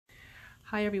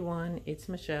Hi everyone, it's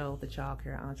Michelle, the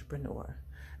Childcare Entrepreneur.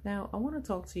 Now, I want to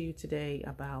talk to you today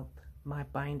about my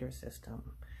binder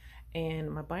system.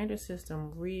 And my binder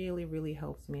system really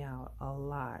helps me out a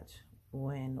lot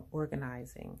when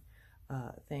organizing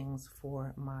things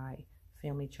for my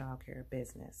family childcare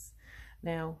business.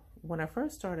 Now, when I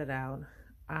first started out,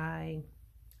 I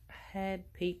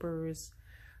had papers.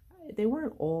 They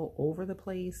weren't all over the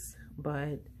place,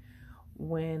 but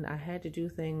when I had to do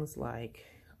things like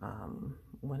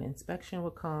when inspection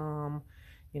would come,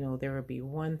 there would be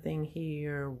one thing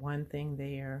here, one thing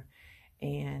there.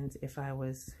 And if I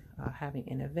was having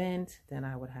an event, then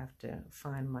I would have to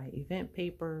find my event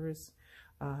papers,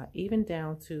 even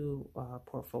down to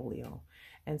portfolio.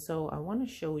 And so I want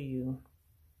to show you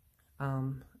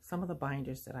some of the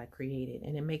binders that I created,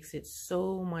 and it makes it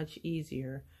so much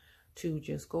easier to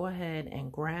just go ahead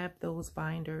and grab those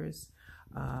binders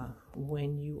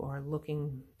when you are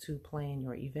looking to plan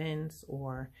your events,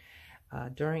 or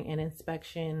during an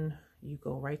inspection. You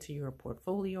go right to your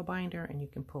portfolio binder and you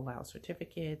can pull out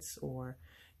certificates or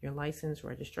your license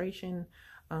registration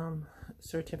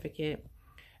certificate,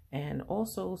 and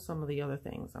also some of the other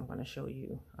things. I'm going to show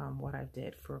you what I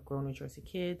did for Grow New Jersey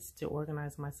Kids to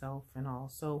organize myself and all.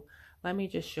 So let me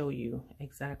just show you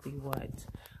exactly what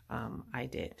I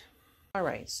did. All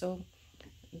right, so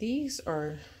these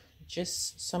are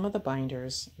just some of the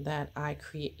binders that I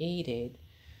created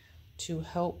to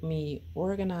help me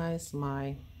organize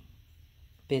my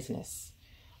business.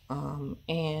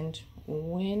 And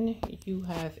when you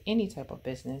have any type of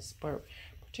business, but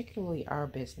particularly our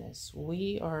business,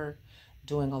 we are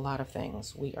doing a lot of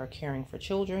things. We are caring for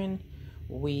children.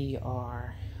 We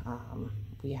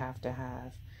have to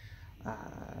have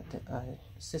a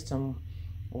system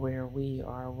where we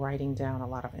are writing down a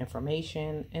lot of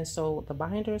information. And so the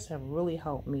binders have really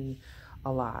helped me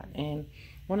a lot. And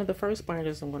one of the first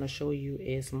binders I'm going to show you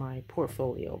is my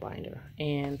portfolio binder.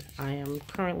 And I am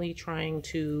currently trying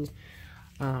to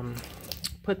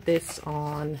put this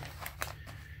on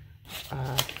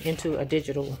into a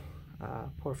digital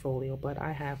portfolio. But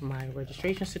I have my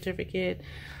registration certificate,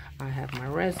 I have my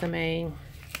resume,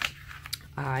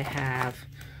 I have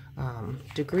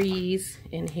degrees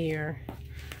in here.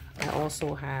 I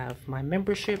also have my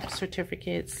membership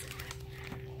certificates,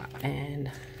 and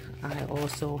I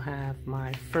also have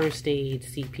my first aid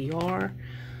CPR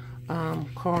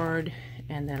card,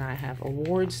 and then I have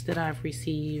awards that I've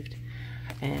received,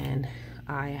 and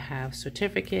I have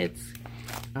certificates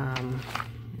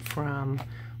from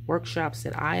workshops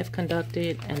that I have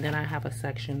conducted, and then I have a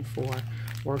section for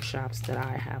workshops that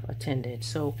I have attended.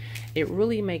 So it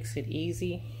really makes it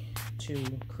easy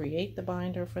to create the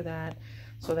binder for that,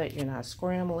 so that you're not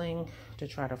scrambling to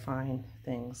try to find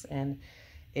things. And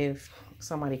if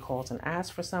somebody calls and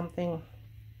asks for something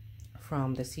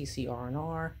from the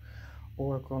CCR&R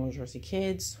or Grow New Jersey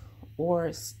Kids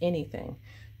or anything,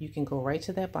 you can go right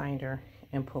to that binder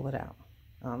and pull it out.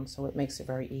 So it makes it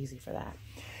very easy for that.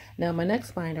 Now, my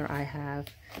next binder I have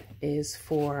is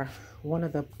for one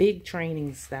of the big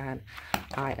trainings that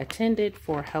I attended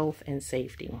for health and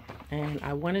safety. And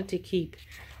I wanted to keep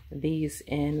these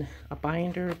in a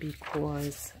binder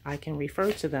because I can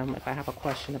refer to them if I have a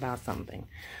question about something.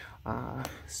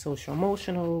 Social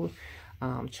emotional,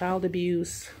 child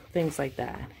abuse, things like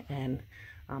that. And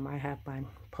I have my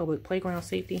public playground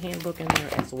safety handbook in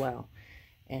there as well.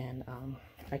 And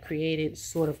I created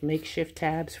sort of makeshift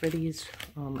tabs for these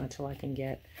until I can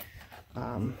get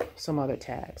some other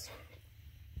tabs.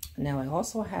 Now, I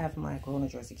also have my Grow New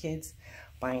Jersey Kids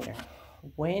binder.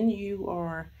 When you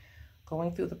are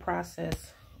going through the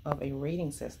process of a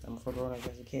rating system for Grow New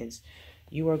Jersey Kids,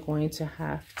 you are going to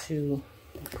have to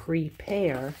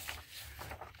prepare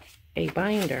a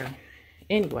binder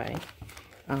anyway,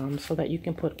 so that you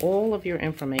can put all of your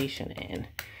information in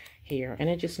here. And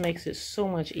it just makes it so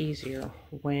much easier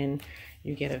when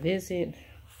you get a visit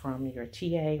from your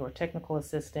TA or technical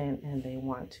assistant and they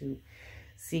want to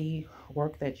see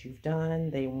work that you've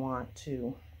done. They want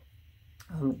to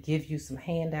give you some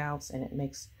handouts, and it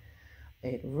makes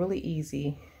it really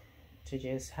easy to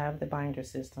just have the binder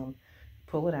system,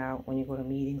 pull it out when you go to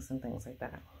meetings and things like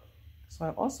that. So I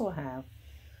also have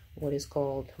what is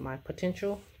called my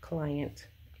potential client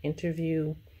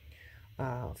interview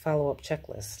follow-up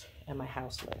checklist and my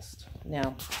house list.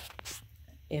 Now,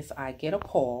 if I get a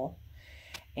call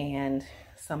and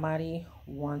somebody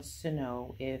wants to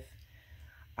know if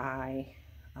I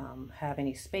have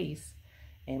any space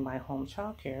in my home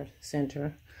childcare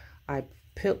center, I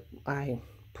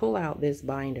pull out this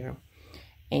binder,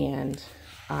 and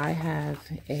I have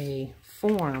a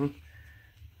form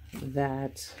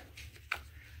that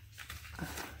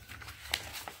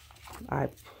I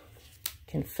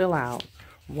can fill out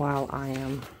while I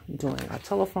am doing a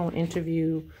telephone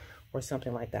interview or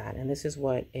something like that. And this is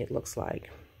what it looks like.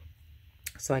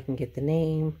 So I can get the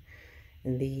name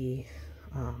and the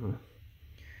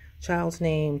child's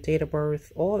name, date of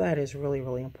birth. All that is really,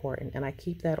 really important. And I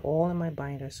keep that all in my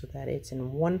binder so that it's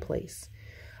in one place.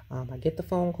 I get the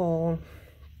phone call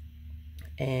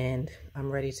and I'm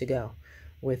ready to go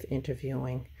with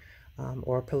interviewing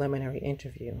or a preliminary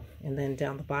interview. And then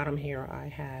down the bottom here, I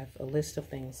have a list of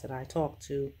things that I talk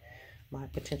to my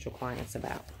potential clients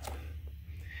about.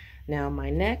 Now, my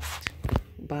next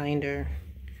binder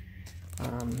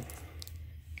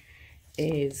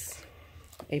is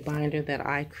a binder that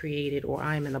I created, or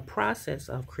I'm in the process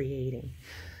of creating,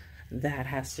 that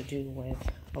has to do with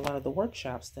a lot of the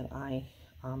workshops that I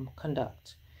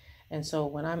conduct. And so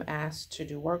when I'm asked to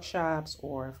do workshops,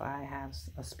 or if I have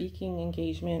a speaking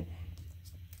engagement,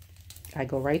 I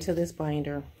go right to this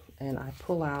binder and I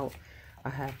pull out, I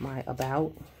have my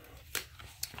about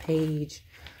page.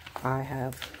 I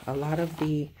have a lot of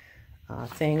the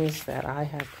things that I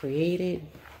have created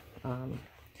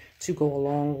to go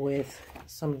along with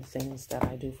some of the things that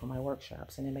I do for my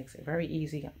workshops. And it makes it very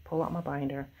easy. I pull out my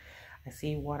binder, I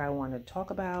see what I want to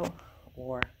talk about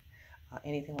or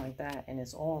anything like that, and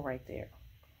it's all right there.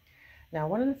 Now,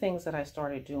 one of the things that I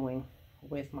started doing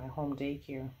with my home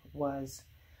daycare was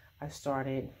I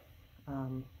started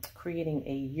creating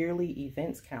a yearly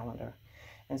events calendar.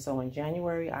 And so in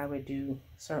January, I would do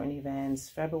certain events.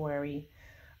 February,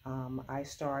 I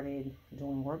started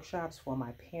doing workshops for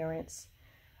my parents.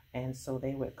 And so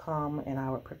they would come and I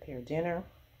would prepare dinner.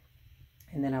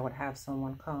 And then I would have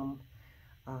someone come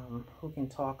who can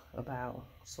talk about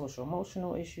social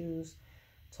emotional issues,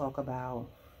 talk about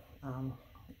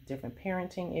different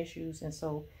parenting issues. And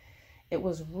so it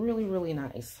was really, really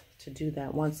nice to do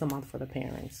that once a month for the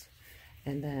parents.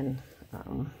 And then,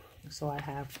 so I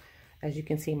have, as you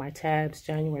can see, my tabs: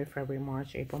 January, February,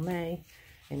 March, April, May.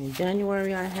 And in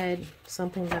January, I had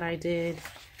something that I did.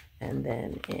 And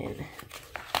then in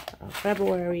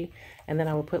February, and then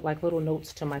I would put like little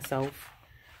notes to myself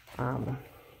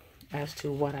as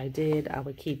to what I did. I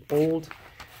would keep old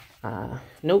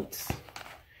notes,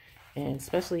 and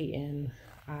especially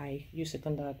I used to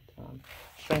conduct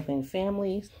strengthening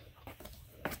families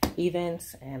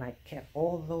events, and I kept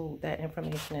all that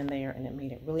information in there, and it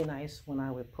made it really nice when I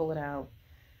would pull it out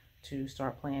to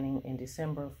start planning in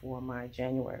December for my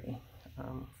January,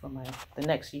 for the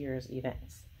next year's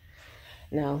events.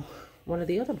 Now, one of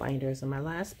the other binders, and my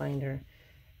last binder,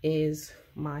 is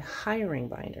my hiring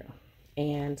binder.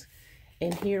 And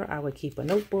in here, I would keep a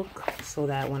notebook so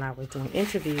that when I was doing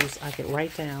interviews, I could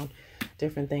write down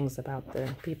different things about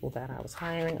the people that I was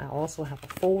hiring. I also have a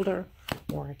folder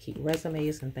where I keep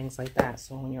resumes and things like that.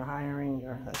 So when you're hiring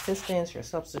your assistants, your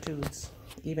substitutes,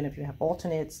 even if you have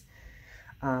alternates,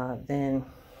 then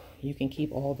you can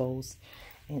keep all those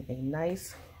in a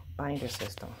nice binder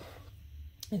system.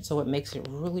 And so it makes it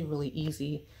really, really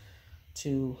easy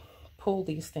to pull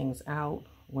these things out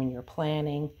when you're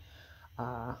planning,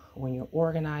 when you're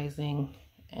organizing,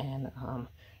 and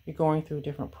you're going through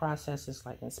different processes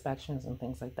like inspections and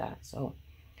things like that. So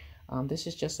this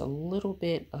is just a little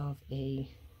bit of a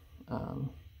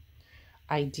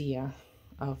idea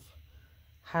of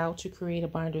how to create a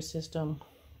binder system,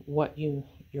 what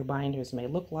your binders may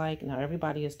look like. Now,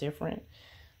 everybody is different.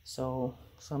 So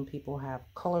some people have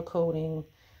color coding.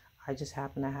 I just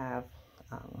happen to have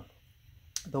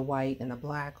the white and the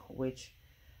black, which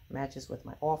matches with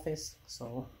my office.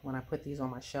 So when I put these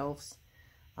on my shelves,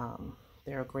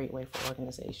 they're a great way for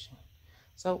organization.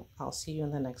 So I'll see you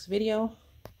in the next video.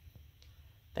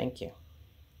 Thank you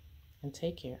and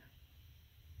take care.